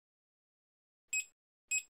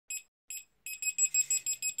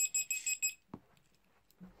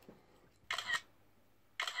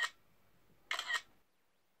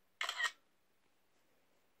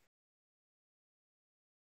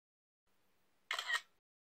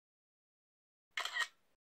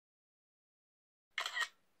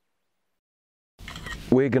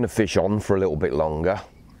we're going to fish on for a little bit longer.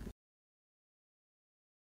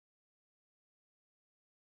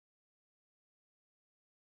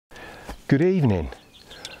 Good evening.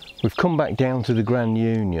 We've come back down to the Grand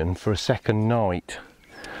Union for a second night.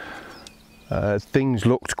 Things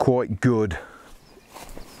looked quite good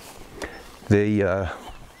the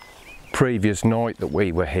previous night that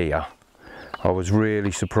we were here. I was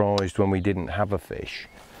really surprised when we didn't have a fish.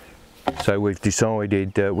 So we've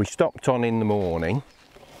decided, we stopped on in the morning,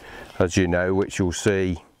 as you know, which you'll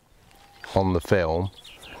see on the film.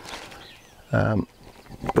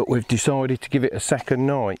 But we've decided to give it a second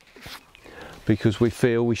night because we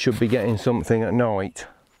feel we should be getting something at night.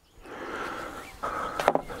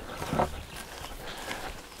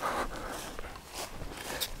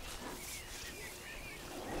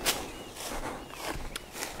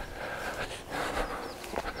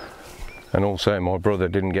 And also my brother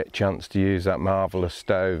didn't get a chance to use that marvellous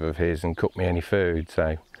stove of his and cook me any food,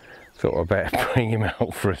 so thought I'd better bring him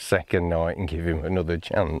out for a second night and give him another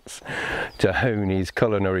chance to hone his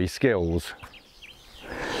culinary skills.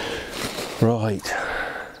 Right,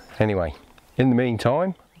 anyway, in the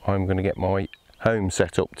meantime I'm going to get my home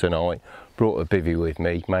set up tonight. Brought a bivvy with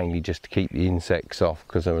me, mainly just to keep the insects off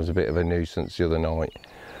because there was a bit of a nuisance the other night.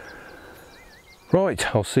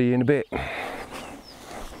 Right, I'll see you in a bit.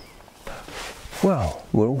 Well,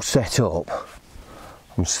 we're all set up.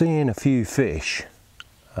 I'm seeing a few fish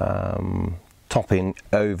topping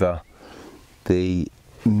over the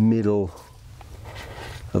middle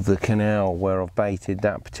of the canal where I've baited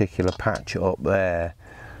that particular patch up there.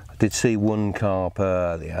 I did see one carp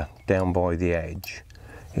earlier down by the edge.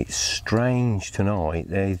 It's strange tonight.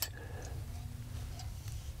 There's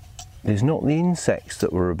not the insects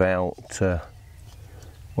that were about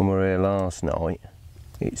when we were here last night.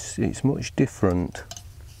 It's much different.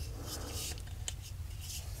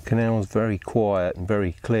 Canal's very quiet and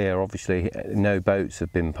very clear. Obviously no boats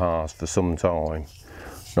have been passed for some time.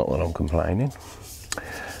 Not that I'm complaining.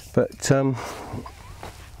 But it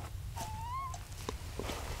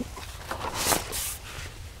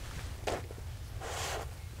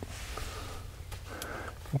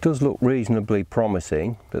does look reasonably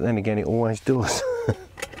promising, but then again it always does.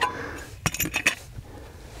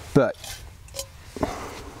 But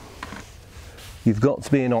you've got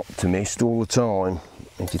to be an optimist all the time.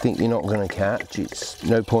 If you think you're not going to catch, it's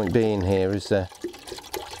no point being here, is there?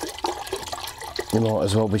 You might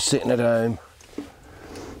as well be sitting at home.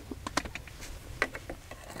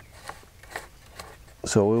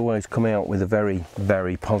 So I always come out with a very,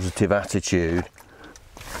 very positive attitude.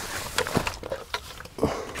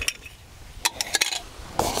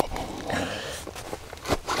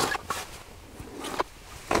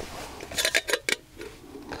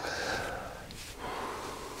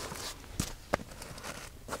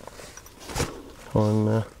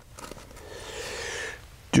 I'm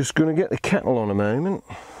just going to get the kettle on a moment.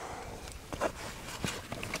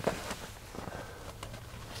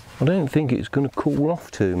 I don't think it's going to cool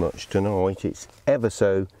off too much tonight. It's ever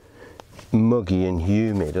so muggy and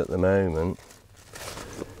humid at the moment.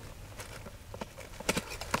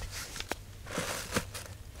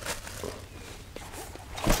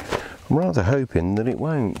 I'm rather hoping that it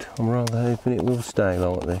won't. I'm rather hoping it will stay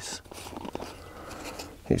like this.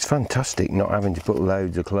 It's fantastic not having to put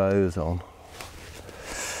loads of clothes on.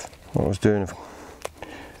 What I was doing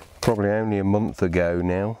probably only a month ago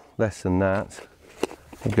now, less than that.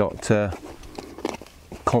 I got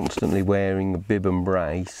constantly wearing a bib and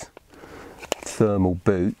brace, thermal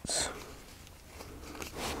boots.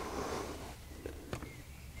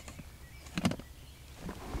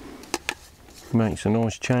 It makes a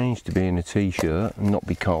nice change to be in a t-shirt and not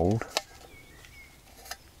be cold.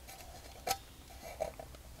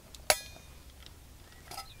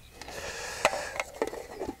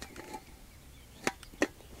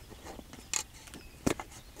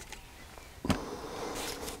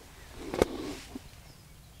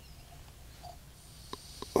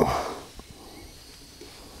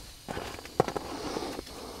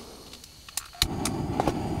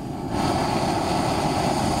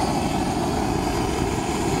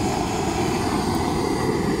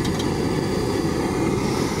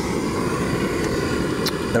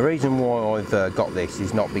 The reason why I've got this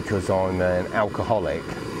is not because I'm an alcoholic,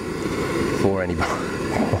 before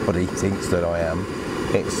anybody thinks that I am.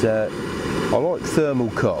 It's I like thermal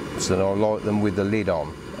cups and I like them with the lid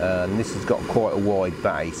on, and this has got quite a wide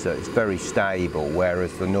base, so it's very stable,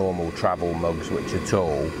 whereas the normal travel mugs, which are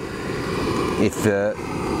tall, if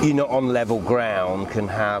you're not on level ground, can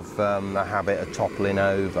have a habit of toppling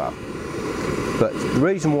over. But the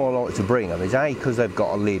reason why I like to bring them is A, because they've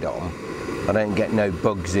got a lid on, I don't get no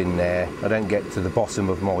bugs in there. I don't get to the bottom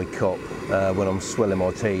of my cup when I'm swilling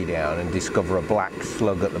my tea down and discover a black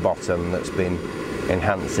slug at the bottom that's been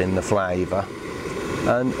enhancing the flavour.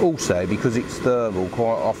 And also, because it's thermal,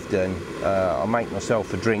 quite often I make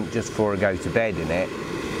myself a drink just before I go to bed in it,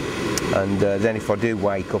 and then if I do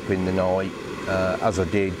wake up in the night, as I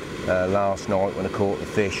did last night when I caught the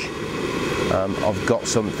fish, I've got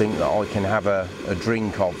something that I can have a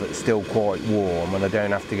drink of that's still quite warm, and I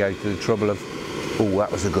don't have to go to the trouble of, oh,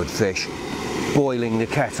 that was a good fish, boiling the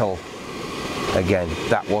kettle again.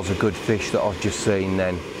 That was a good fish that I've just seen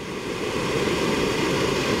then.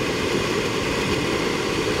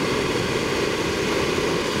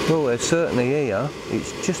 Well, they're certainly here.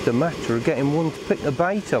 It's just a matter of getting one to pick the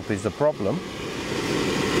bait up is the problem.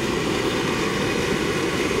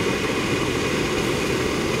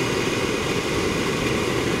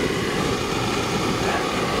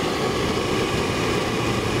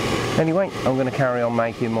 Anyway, I'm going to carry on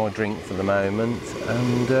making my drink for the moment,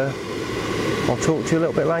 and I'll talk to you a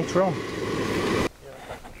little bit later on.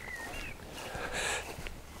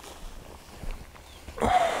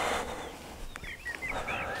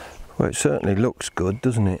 Well, it certainly looks good,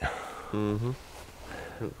 doesn't it? Mm-hmm.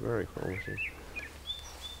 Looks very promising.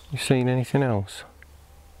 You seen anything else?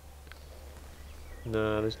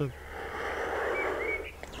 No, there's no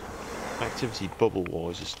activity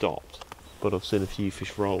bubble-wise has stopped, but I've seen a few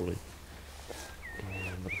fish rolling.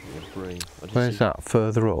 Where's that?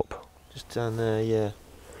 Further up? Just down there, yeah.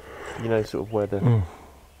 You know, sort of where the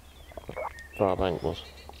far bank was.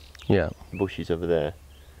 Yeah. Bushes over there.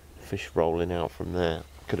 Fish rolling out from there.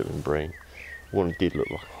 Could have been bream. One did look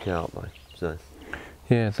like a carp though. So.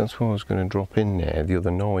 Yeah, that's why I was going to drop in there the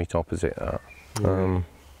other night opposite that. Yeah.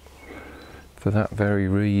 For that very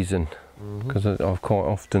reason, because I've quite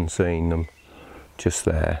often seen them just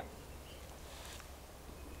there.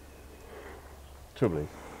 Trouble is,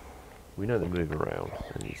 we know they move around,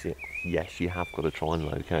 and you see, yes, you have got to try and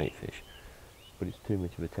locate fish, but it's too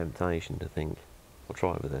much of a temptation to think, I'll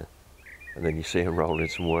try over there, and then you see them rolling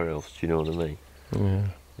somewhere else. Do you know what I mean? Yeah.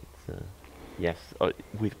 It's, yes,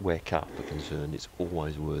 with where carp are concerned, it's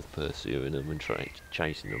always worth pursuing them and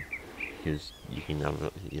chasing them, because you can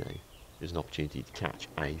have, you know, there's an opportunity to catch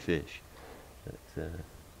a fish. But,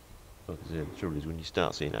 like I said, the trouble is when you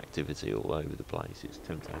start seeing activity all over the place, it's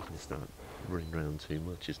temptation to start running around too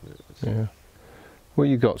much, isn't it? Yeah. Well,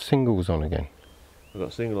 you got singles on again. I've got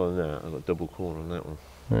a single on that, I've got double corn on that one.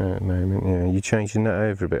 Yeah, at the moment, yeah. You're changing that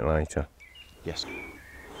over a bit later. Yes.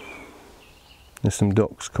 There's some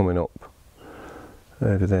ducks coming up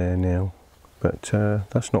over there now, but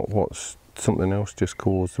that's not what's, something else just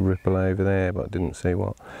caused the ripple over there, but I didn't see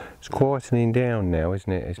what. It's quietening down now,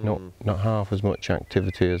 isn't it? It's not half as much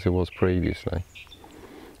activity as there was previously,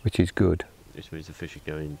 which is good. Which means the fish are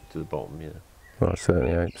going to the bottom, yeah. Well, I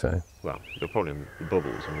certainly hope so. Well, they're probably on the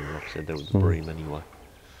bubbles, I mean, like I said, they were the bream anyway.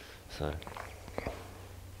 So.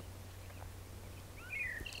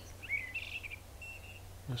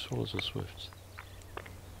 The swallows or swifts?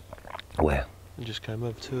 Where? And just came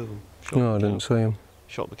over, two of them. No, I didn't see them.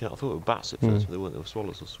 Shot the cat. I thought they were bats at first, but they weren't. They were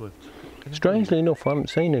swallows or swifts. Strangely enough, I haven't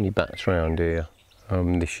seen any bats around here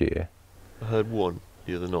this year. I heard one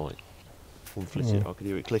the other night. One flitted. I could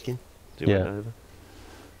hear it clicking. It Yeah. went over.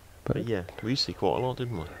 But yeah, we used to see quite a lot,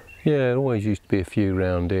 didn't we? Yeah, there always used to be a few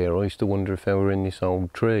round here. I used to wonder if they were in this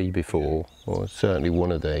old tree before, or certainly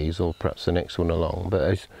one of these, or perhaps the next one along.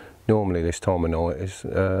 But normally this time of night is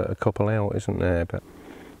a couple out, isn't there? But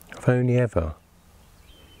I've only ever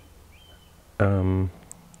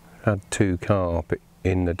had 2 carp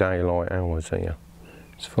in the daylight hours here.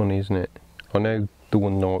 It's funny, isn't it? I know the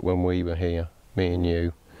one night when we were here, me and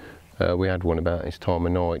you, we had one about this time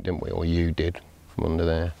of night, didn't we? Or you did, from under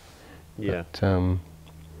there. Yeah. But,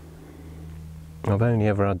 I've only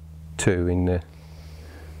ever had 2 in the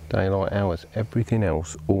daylight hours. Everything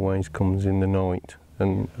else always comes in the night.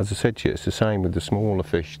 And as I said to you, it's the same with the smaller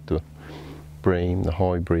fish, the bream, the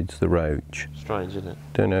hybrids, the roach. Strange, isn't it?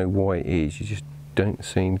 Don't know why it is, you just don't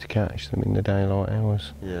seem to catch them in the daylight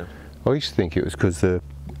hours. Yeah. I used to think it was because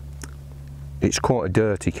it's quite a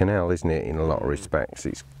dirty canal, isn't it, in a lot of respects.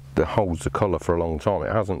 It holds the colour for a long time.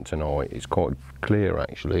 It hasn't tonight. It's quite clear,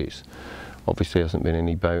 actually. It's obviously hasn't been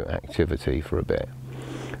any boat activity for a bit.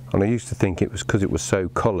 And I used to think it was because it was so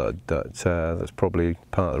coloured that that's probably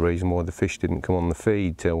part of the reason why the fish didn't come on the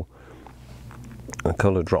feed till the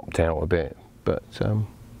colour dropped out a bit. But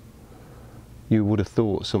you would have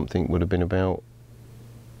thought something would have been about.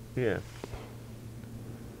 Yeah.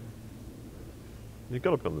 You've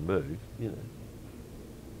got to be on the move, you know.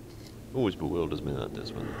 Always bewilders me, that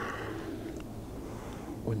does, when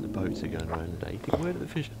when the boats are going around the day, you think, where do the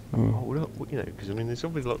fish hold up? You know, because I mean, there's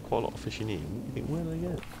obviously quite a lot of fishing in. You think, where do they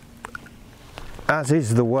go? As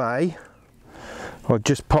is the way. I'll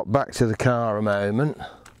just pop back to the car a moment,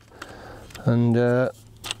 and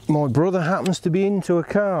my brother happens to be into a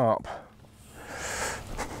carp.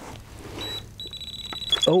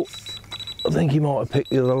 Oh, I think he might have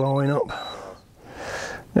picked the other line up.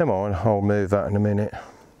 Never mind, I'll move that in a minute.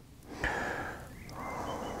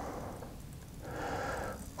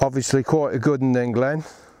 Obviously quite a good one then, Glenn. I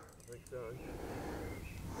think so.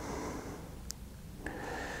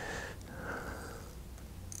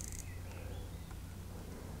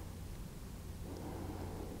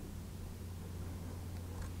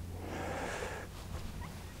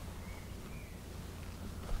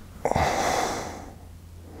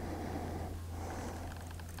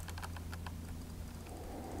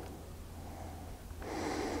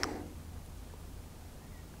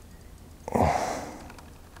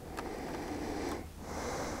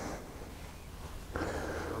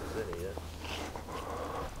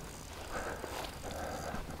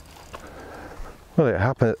 Well, it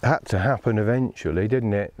had to happen eventually,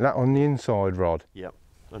 didn't it? That on the inside rod? Yep.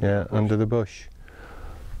 Under the bush.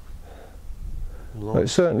 Well, it's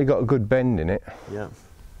Lines. certainly got a good bend in it. Yeah.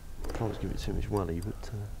 Can't give it too much welly,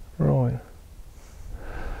 but Right.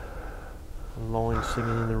 line singing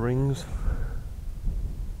in the rings.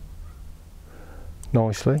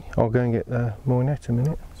 Nicely. I'll go and get my net a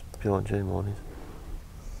minute. It's behind you, mine is.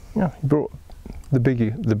 Yeah, he brought the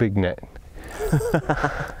big net.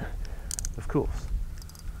 Of course.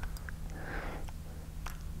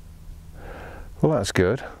 Well, that's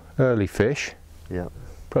good. Early fish. Yeah.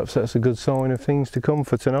 Perhaps that's a good sign of things to come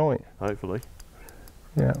for tonight. Hopefully.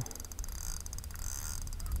 Yeah.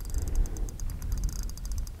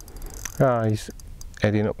 Ah, he's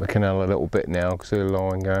heading up the canal a little bit now because of the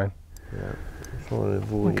line going. Yeah. I'm trying to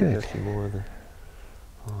avoid getting more of the.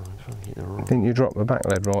 Oh, I'm trying to get the rod. Didn't you drop the back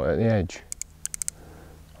lead right at the edge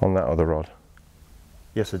on that other rod?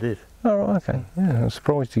 Yes, I did. Oh, right, okay. Yeah, I'm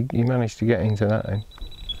surprised you managed to get into that then.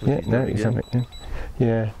 Yeah, no, he's having it.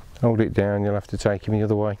 Yeah, hold it down, you'll have to take him the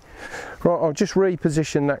other way. Right, I'll just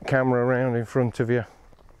reposition that camera around in front of you.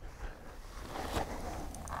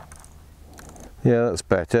 Yeah, that's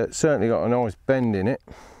better. It's certainly got a nice bend in it.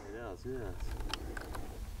 It does, yes.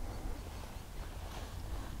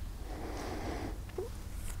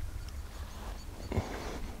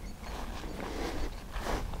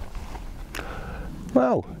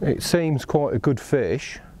 Well, it seems quite a good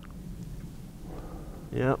fish.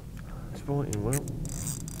 Yeah, it's fighting well.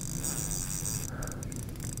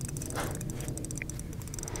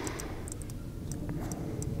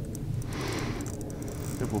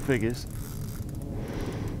 Double figures.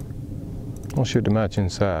 I should imagine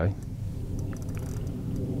so.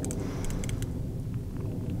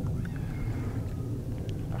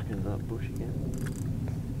 Back into that bush again.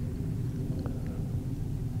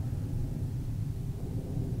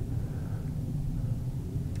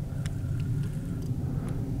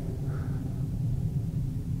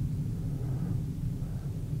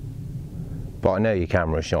 But I know your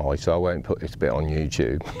camera's shy, so I won't put this bit on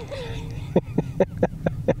YouTube.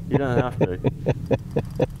 You don't have to.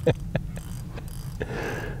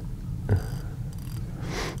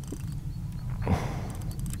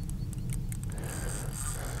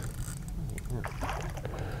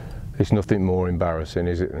 It's nothing more embarrassing,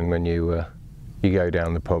 is it, than when you go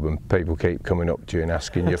down the pub and people keep coming up to you and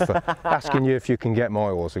asking you asking you if you can get my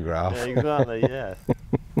autograph. Yeah, exactly, yeah.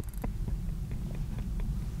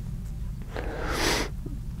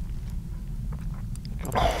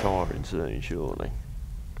 Got to be tiring soon, surely.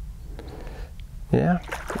 Yeah,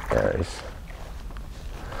 yeah, it is.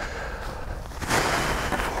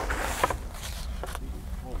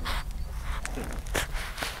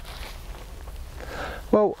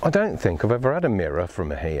 Well, I don't think I've ever had a mirror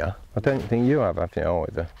from here. I don't think you have you,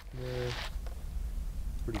 either? Yeah.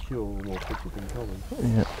 Pretty sure all more people in common.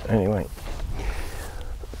 Yeah, anyway.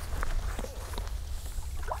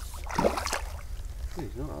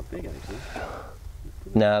 It's not that big, actually.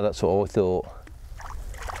 No, that's what I thought.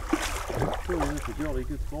 Sure, it's a jolly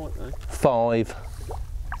good fight, though. 5.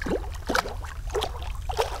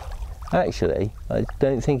 Actually, I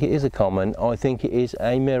don't think it is a common. I think it is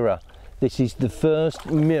a mirror. This is the first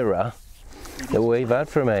mirror that we've had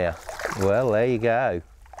from here. Well, there you go.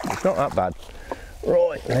 It's not that bad.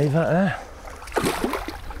 Right, leave that there.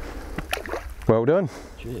 Well done.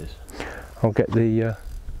 Cheers. I'll get the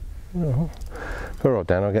rod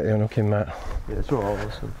down, I'll get the unhooking mat. Yeah, it's all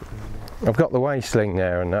right. I've got the waist link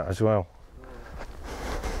there and that as well.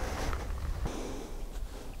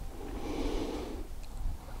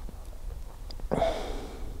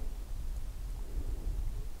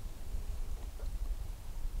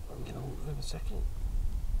 second.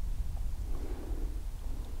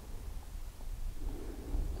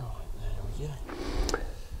 Right, there we go.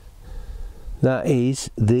 That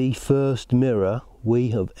is the first mirror we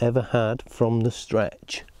have ever had from the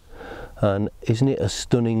stretch, and isn't it a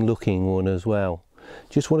stunning looking one as well?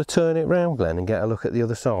 Just want to turn it round, Glenn, and get a look at the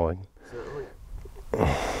other side. Certainly.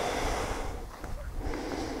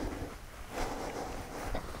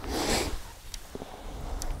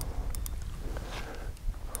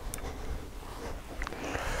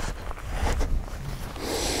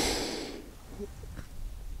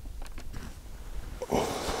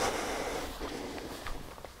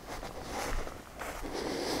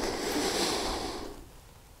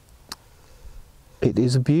 It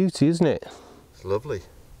is a beauty, isn't it? It's lovely.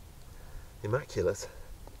 Immaculate.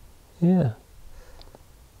 Yeah.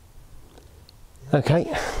 Okay,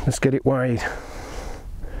 let's get it weighed.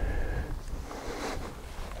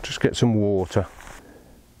 Just get some water.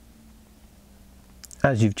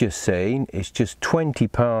 As you've just seen, it's just 20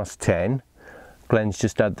 past 10. Glenn's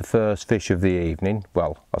just had the first fish of the evening.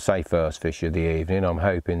 Well, I say first fish of the evening, I'm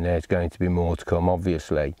hoping there's going to be more to come,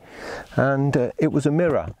 obviously. And it was a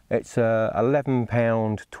mirror. It's 11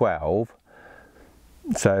 pound 12,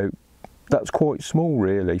 so that's quite small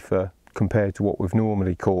really for compared to what we've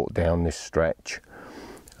normally caught down this stretch.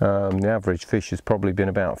 The average fish has probably been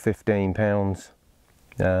about 15 pounds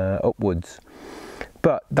upwards.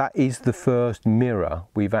 But that is the first mirror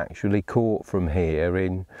we've actually caught from here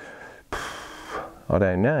in, I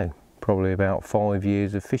don't know, probably about 5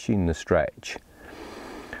 years of fishing the stretch.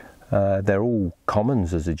 They're all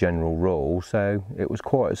commons as a general rule, so it was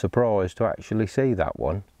quite a surprise to actually see that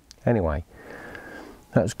one. Anyway,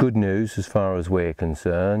 that's good news as far as we're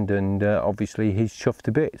concerned, and obviously he's chuffed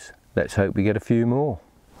to bits. Let's hope we get a few more.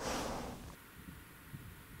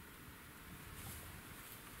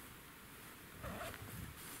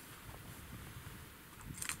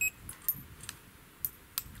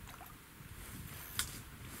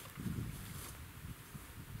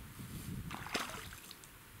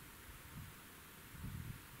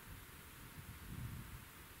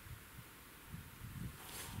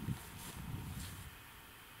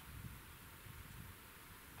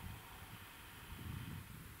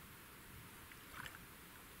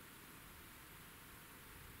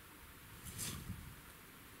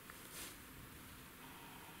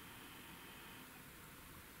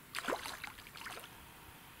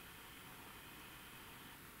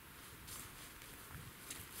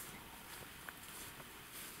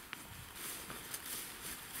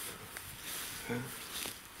 He's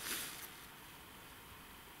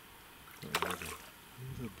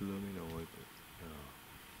a blooming eye, but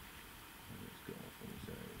it's got off on his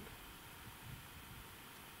own.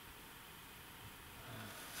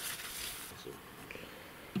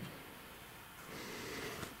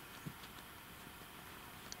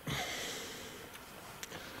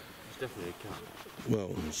 It's definitely a carp.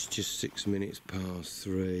 Well, it's just 6 minutes past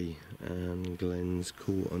 3 and Glenn's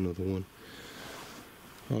caught another one.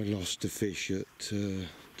 I lost a fish at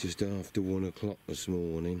just after 1 o'clock this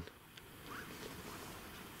morning.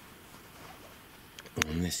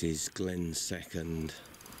 And this is Glenn's second.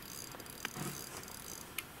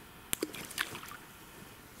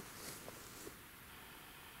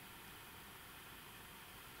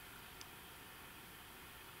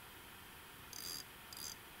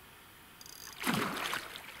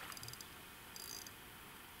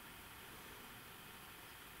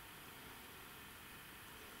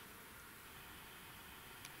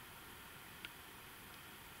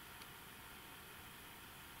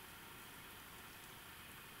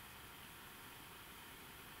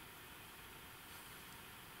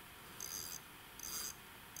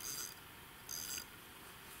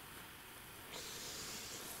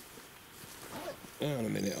 Hang on a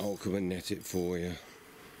minute, I'll come and net it for you.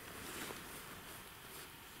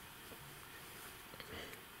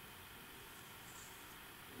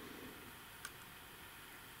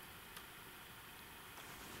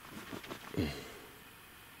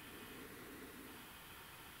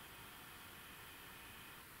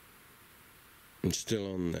 I'm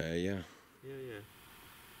still on there, yeah? Yeah.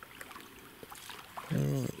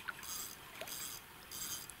 Alright.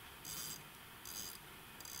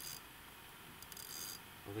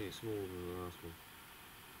 I think it's smaller than the last one.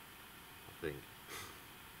 I think.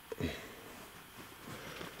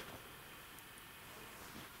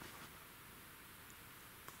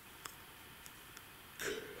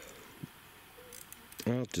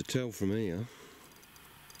 Hard to tell from here.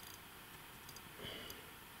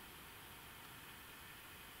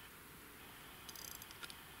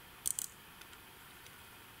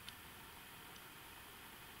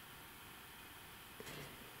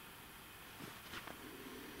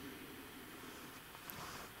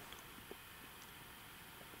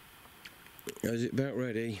 Is it about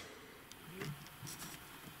ready?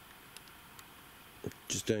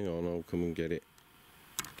 Just hang on, I'll come and get it.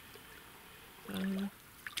 That's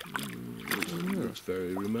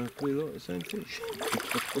very remarkably like the same fish.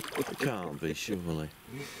 It can't be, surely.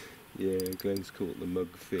 Yeah, Glenn's caught the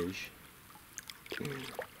mug fish.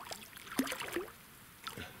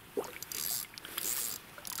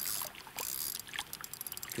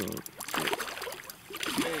 God.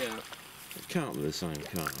 Yeah. It can't be the same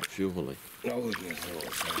carp, surely. I wouldn't have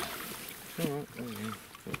thought so. Alright, okay.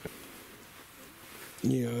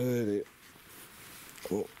 Yeah, I heard it.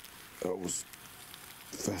 Oh, I was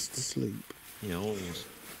fast asleep. Yeah, I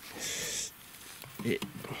was. It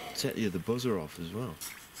set you the buzzer off as well.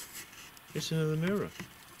 It's another mirror.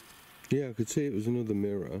 Yeah, I could see it was another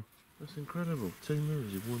mirror. That's incredible. 2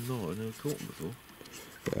 mirrors in one night. I've never caught them before.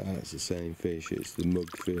 Yeah, it's the same fish, it's the mug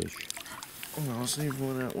fish. Oh, I'll see if I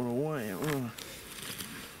find out what I weigh. Oh.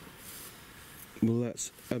 Well,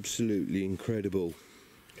 that's absolutely incredible.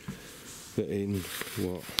 That in,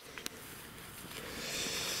 what,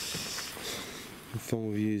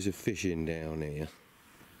 5 years of fishing down here,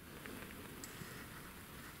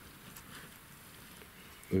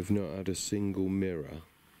 we've not had a single mirror,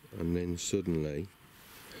 and then suddenly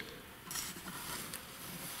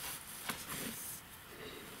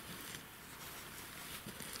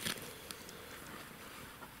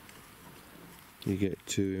you get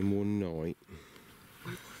 2 in one night.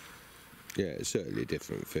 Yeah, it's certainly a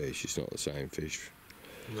different fish, it's not the same fish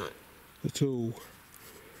No. at all.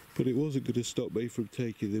 But it wasn't going to stop me from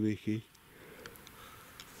taking the mickey.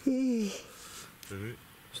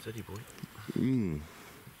 Steady boy.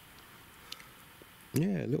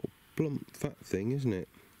 Yeah, a little plump fat thing, isn't it?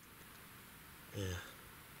 Yeah.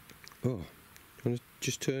 Oh, I'm to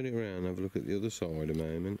just turn it around and have a look at the other side a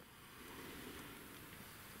moment.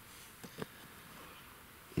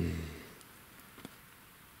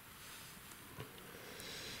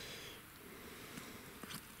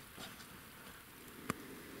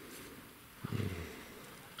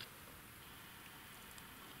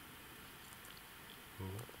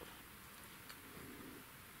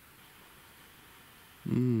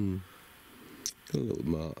 Got a little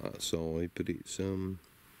mark outside, but it's Off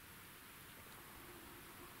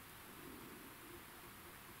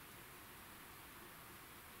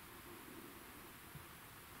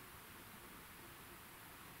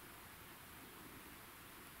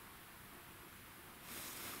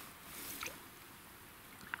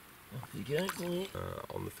you go.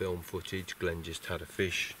 on the film footage, Glenn just had a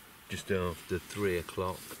fish just after 3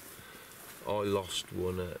 o'clock. I lost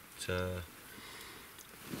one at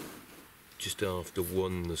just after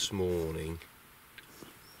 1 this morning.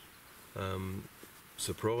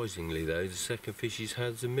 Surprisingly though, the second fish he's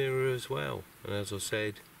had is a mirror as well, and as I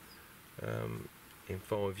said, in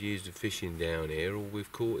 5 years of fishing down here, all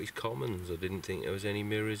we've caught is commons. I didn't think there was any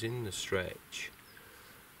mirrors in the stretch.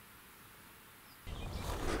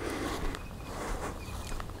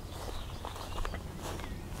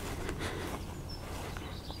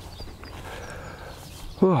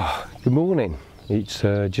 Oh, good morning. It's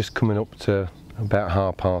just coming up to about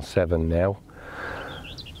 7:30 now.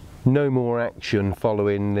 No more action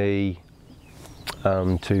following the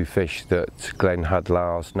 2 fish that Glenn had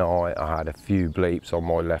last night. I had a few bleeps on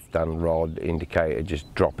my left hand rod, indicator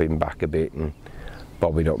just dropping back a bit and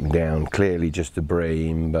bobbing up and down, clearly just a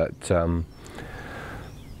bream, but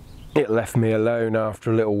it left me alone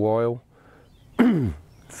after a little while,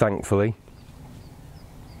 thankfully.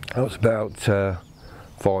 That was about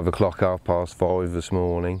 5 o'clock, 5:30 this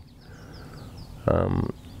morning,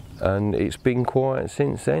 and it's been quiet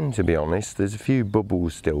since then, to be honest. There's a few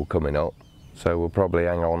bubbles still coming up, so we'll probably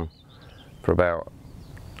hang on for about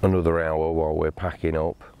another hour while we're packing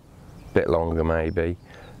up, a bit longer maybe.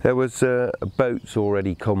 There was a boat's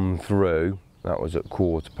already come through, that was at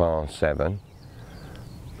 7:15,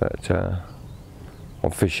 but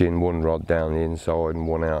I'm fishing 1 rod down the inside and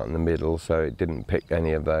 1 out in the middle, so it didn't pick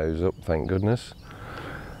any of those up, thank goodness.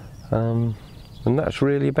 And that's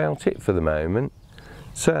really about it for the moment.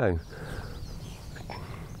 So,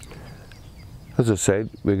 as I said,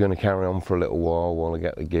 we're going to carry on for a little while I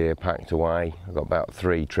get the gear packed away. I've got about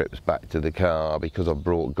 3 trips back to the car because I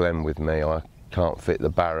brought Glenn with me. I can't fit the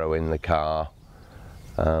barrow in the car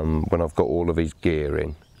when I've got all of his gear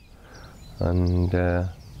in, and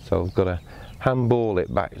so I've got to handball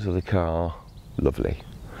it back to the car. Lovely,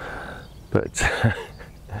 but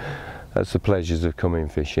that's the pleasures of coming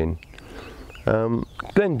fishing.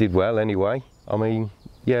 Glenn did well anyway. I mean,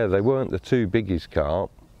 yeah, they weren't the 2 biggest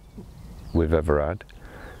carp we've ever had,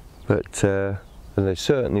 but and they're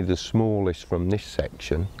certainly the smallest from this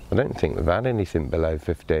section. I don't think we've had anything below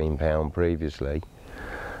 15 pound previously.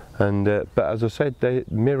 And but as I said, they're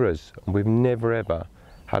mirrors. We've never ever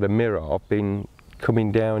had a mirror. I've been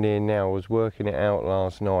coming down here now. I was working it out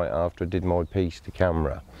last night after I did my piece to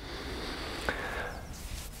camera.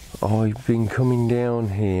 I've been coming down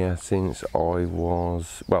here since I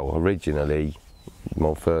was, well, originally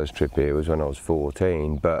my first trip here was when I was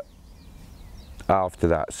 14, but after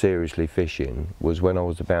that seriously fishing was when I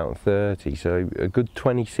was about 30, so a good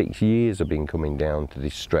 26 years I've been coming down to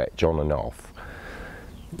this stretch on and off.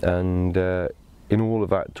 And in all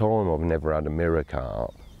of that time I've never had a mirror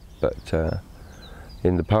carp, but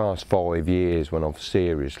in the past 5 years when I've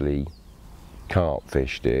seriously carp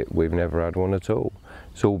fished it, we've never had one at all.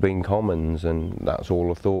 It's all been commons, and that's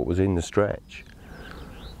all I thought was in the stretch.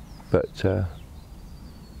 But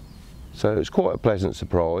so it's quite a pleasant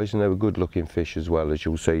surprise, and they were good looking fish as well, as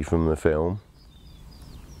you'll see from the film.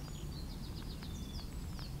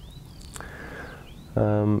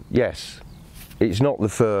 Yes, it's not the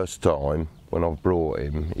first time when I've brought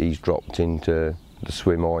him he's dropped into the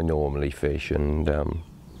swim I normally fish, and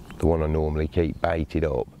the one I normally keep baited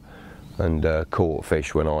up, and caught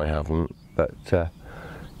fish when I haven't. But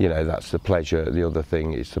you know, that's the pleasure. The other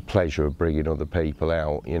thing, it's the pleasure of bringing other people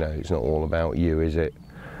out. You know, it's not all about you, is it?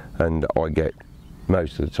 And I get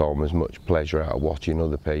most of the time as much pleasure out of watching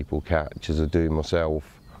other people catch as I do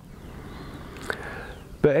myself.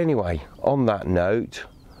 But anyway, on that note,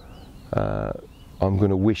 I'm going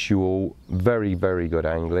to wish you all very, very good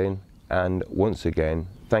angling, and once again,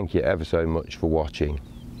 thank you ever so much for watching.